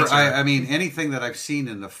sure. I mean, anything that I've seen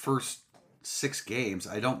in the first 6 games,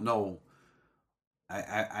 I don't know.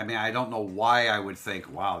 I don't know why I would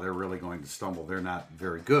think, wow, they're really going to stumble. They're not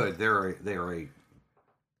very good. They are a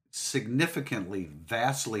significantly,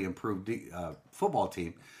 vastly improved football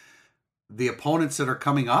team. The opponents that are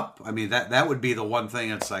coming up, I mean, that would be the one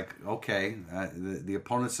thing. It's like, okay, the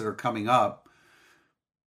opponents that are coming up,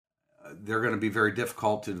 they're going to be very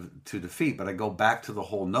difficult to defeat. But I go back to the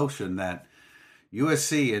whole notion that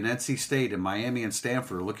USC and NC State and Miami and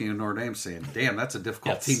Stanford are looking at Notre Dame saying, damn, that's a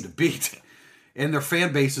difficult team to beat. And their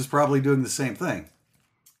fan base is probably doing the same thing.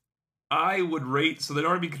 I would rate, so that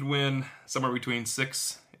Notre Dame could win somewhere between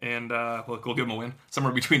 6 and, we'll give them a win,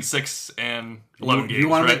 somewhere between 6 and 11 games. You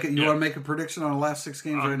want to make a prediction on the last 6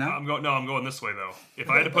 games right now? I'm going this way, though. If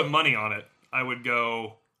I had to put money on it, I would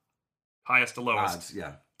go highest to lowest. Odds,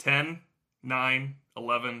 yeah. 10, 9,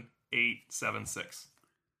 11, 8, 7, 6.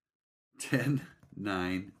 10,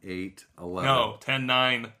 9, 8, 11. No, 10,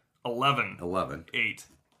 9, 11, 8,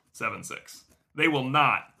 7, 6. They will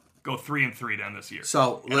not go 3-3 down this year.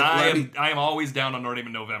 So I am always down on Notre Dame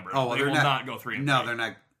in November. Oh, they will not go 3-3. No, they're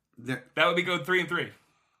not. That would be good 3-3.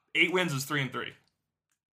 8 wins is 3-3.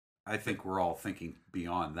 I think we're all thinking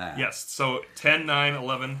beyond that. Yes. So 10, 9,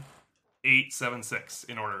 11, 8, 7, 6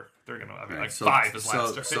 in order. They're going to right, 5 is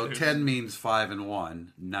last. So 10 means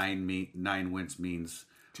 5-1. 9 wins means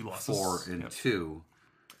 2 losses. 4-2.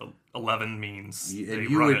 11 means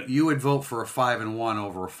you would vote for a 5-1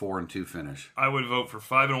 over a 4-2 finish. I would vote for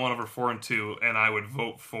 5-1 over 4-2, and I would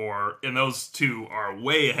vote for, and those two are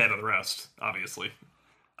way ahead of the rest. Obviously,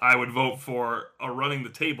 I would vote for a running the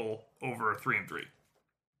table over a 3-3,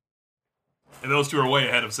 and those two are way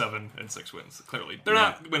ahead of 7 and 6 wins. Clearly, they're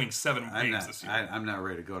not winning 7 games this year. I'm not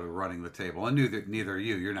ready to go to running the table, and neither are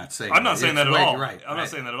you. You're not saying. I'm not saying that at all. Right. I'm not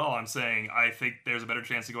saying that at all. I'm saying I think there's a better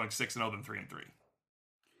chance of going 6-0 than 3-3.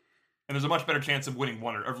 And there's a much better chance of winning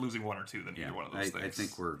 1 or losing 1 or 2 than either one of those things. I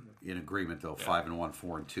think we're in agreement, though. 5-1,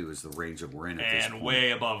 4-2 is the range that we're in at this point. And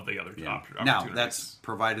way above the other opportunities. Now, that's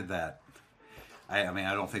provided that. I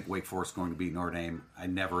don't think Wake Forest is going to beat Notre Dame. I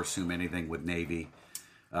never assume anything with Navy.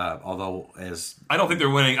 Although, I don't think they're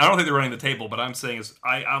winning. I don't think they're running the table. But I'm saying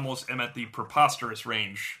I almost am at the preposterous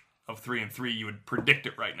range of 3-3. You would predict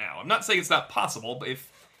it right now. I'm not saying it's not possible. But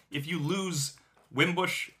if you lose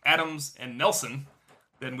Wimbush, Adams, and Nelson,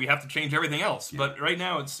 then we have to change everything else. Yeah. But right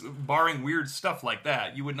now, it's barring weird stuff like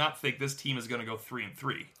that. You would not think this team is going to go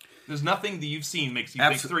 3-3. There's nothing that you've seen makes you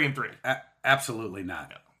think 3-3. Absolutely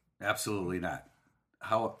not. Yeah. Absolutely not.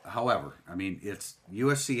 However, I mean, it's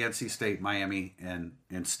USC, NC State, Miami, and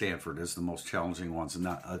Stanford is the most challenging ones. And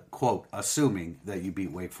not, quote, assuming that you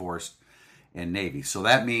beat Wake Forest and Navy. So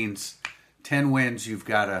that means 10 wins, you've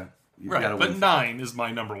got to win. But 9 is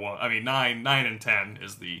my number one. I mean, 9 and 10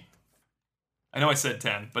 is the... I know I said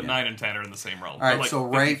 10, but 9 and 10 are in the same realm. All right, so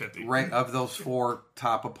rank of those 4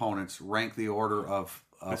 top opponents, rank the order of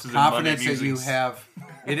This is confidence in Monday that you Musings. have.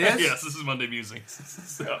 It is? Yes, this is Monday Musings.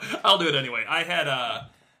 So I'll do it anyway. I had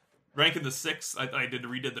ranking the six. I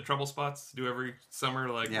redid the trouble spots. Do every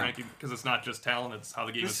summer, ranking, because it's not just talent; it's how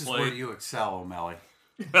the game This is is played. where you excel, O'Malley.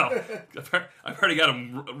 Well, I've already got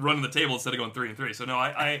them running the table instead of going 3-3. So no,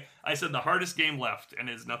 I said the hardest game left, and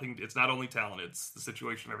it's nothing. It's not only talent; it's the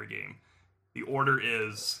situation of every game. The order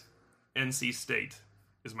is NC State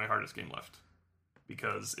is my hardest game left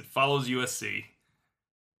because it follows USC.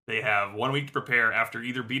 They have 1 week to prepare after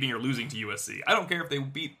either beating or losing to USC. I don't care if they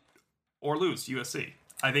beat or lose to USC.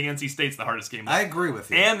 I think NC State's the hardest game left. I agree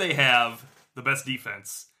with you. And they have the best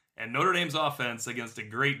defense. And Notre Dame's offense against a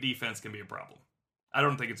great defense can be a problem. I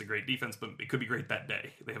don't think it's a great defense, but it could be great that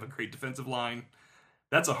day. They have a great defensive line.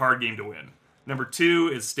 That's a hard game to win. Number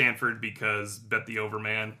 2 is Stanford because bet the over,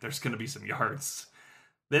 man. There's going to be some yards.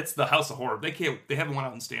 That's the house of horror. They haven't won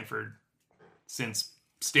out in Stanford since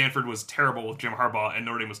Stanford was terrible with Jim Harbaugh and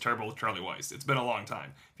Notre Dame was terrible with Charlie Weiss. It's been a long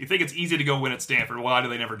time. If you think it's easy to go win at Stanford, why do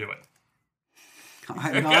they never do it?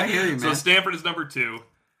 I hear you, man. So Stanford is number 2.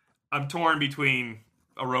 I'm torn between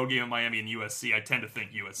a road game at Miami and USC. I tend to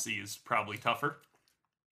think USC is probably tougher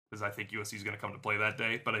because I think USC is going to come to play that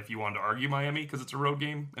day. But if you wanted to argue Miami because it's a road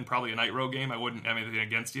game and probably a night road game, I wouldn't have anything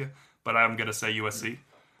against you. But I'm going to say USC.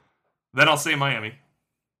 Then I'll say Miami,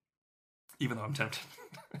 even though I'm tempted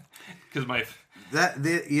because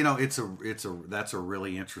that's a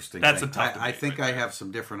really interesting. That's thing. a tough. I think I have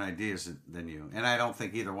some different ideas than you, and I don't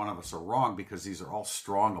think either one of us are wrong because these are all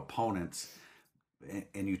strong opponents,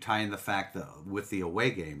 and you tie in the fact that with the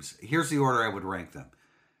away games. Here's the order I would rank them: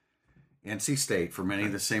 NC State for many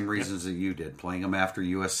of the same reasons that you did, playing them after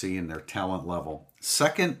USC and their talent level.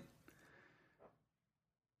 Second,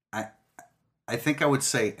 I think I would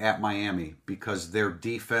say at Miami because their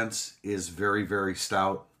defense is very, very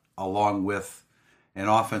stout, along with an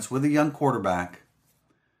offense with a young quarterback.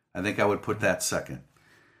 I think I would put that second.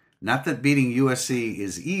 Not that beating USC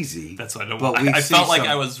is easy. That's what I don't. But I felt like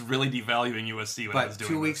I was really devaluing USC when I was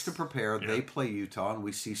doing 2 weeks this. to prepare. Yeah. They play Utah, and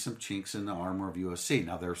we see some chinks in the armor of USC.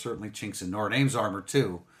 Now, there are certainly chinks in Notre Dame's armor,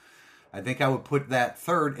 too. I think I would put that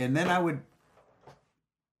third, and then I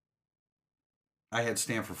had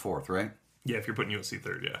Stanford fourth, right? Yeah, if you're putting USC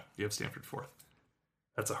third, yeah. You have Stanford fourth.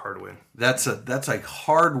 That's a hard win. That's a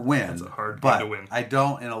hard win. That's a hard game to win. I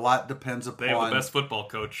don't, and a lot depends upon... They have the best football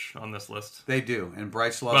coach on this list. They do, and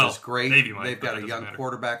Bryce Love is great. Navy might, they've got a young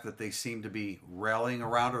quarterback that they seem to be rallying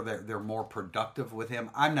around, or they're more productive with him.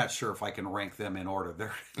 I'm not sure if I can rank them in order.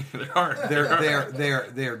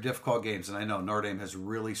 They're difficult games, and I know Notre Dame has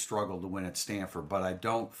really struggled to win at Stanford, but I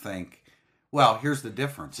don't think... Well, here's the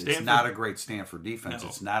difference. It's not a great Stanford defense. No.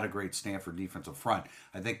 It's not a great Stanford defensive front.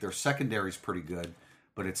 I think their secondary is pretty good,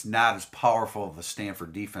 but it's not as powerful of a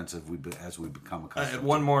Stanford defense as we become accustomed to. I had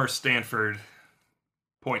one more Stanford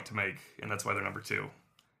point to make, and that's why they're number 2.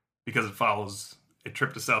 Because it follows a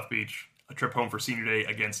trip to South Beach, a trip home for senior day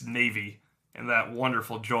against Navy, and that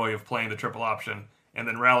wonderful joy of playing the triple option, and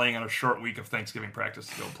then rallying on a short week of Thanksgiving practice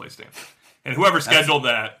to go play Stanford. And whoever scheduled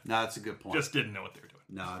that that's a good point. Just didn't know what they were doing.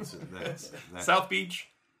 No, that's South Beach,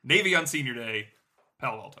 Navy on senior day,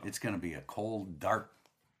 Palo Alto. It's going to be a cold, dark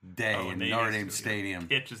day in Notre Dame Stadium.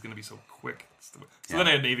 The pitch is going to be so quick. Then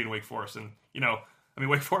I had Navy and Wake Forest, and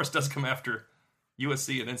Wake Forest does come after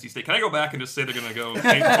USC and NC State. Can I go back and just say they're going to go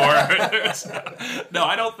 8-4? No,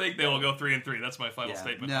 I don't think they will go 3-3. That's my final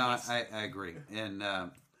statement. No, I agree. And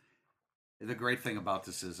the great thing about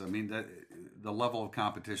this is, the level of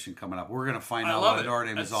competition coming up. We're going to find out what Notre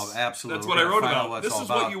Dame is all absolutely. That's what I wrote about. This is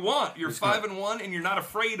what you want. You're 5-1, and you're not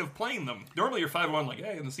afraid of playing them. Normally, you're 5-1, like,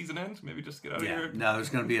 hey, when the season ends, maybe just get out of here. No, there's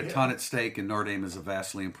going to be a ton at stake, and Notre Dame is a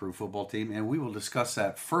vastly improved football team, and we will discuss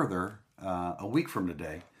that further a week from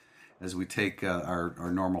today as we take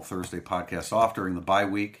our normal Thursday podcast off during the bye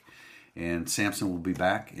week, and Samson will be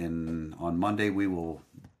back, and on Monday we will.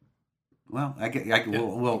 Well,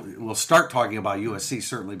 we'll start talking about USC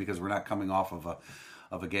certainly because we're not coming off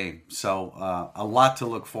of a game. So a lot to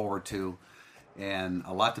look forward to, and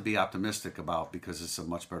a lot to be optimistic about because it's a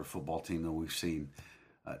much better football team than we've seen,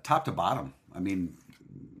 top to bottom. Better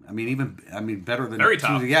than very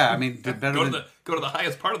top. Better go to the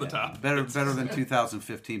highest part of the top. Better than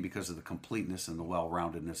 2015 because of the completeness and the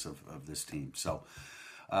well-roundedness of this team. So.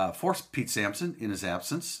 For Pete Sampson in his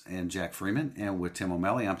absence and Jack Freeman and with Tim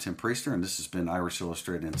O'Malley, I'm Tim Priester, and this has been Irish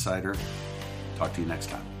Illustrated Insider. Talk to you next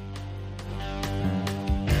time.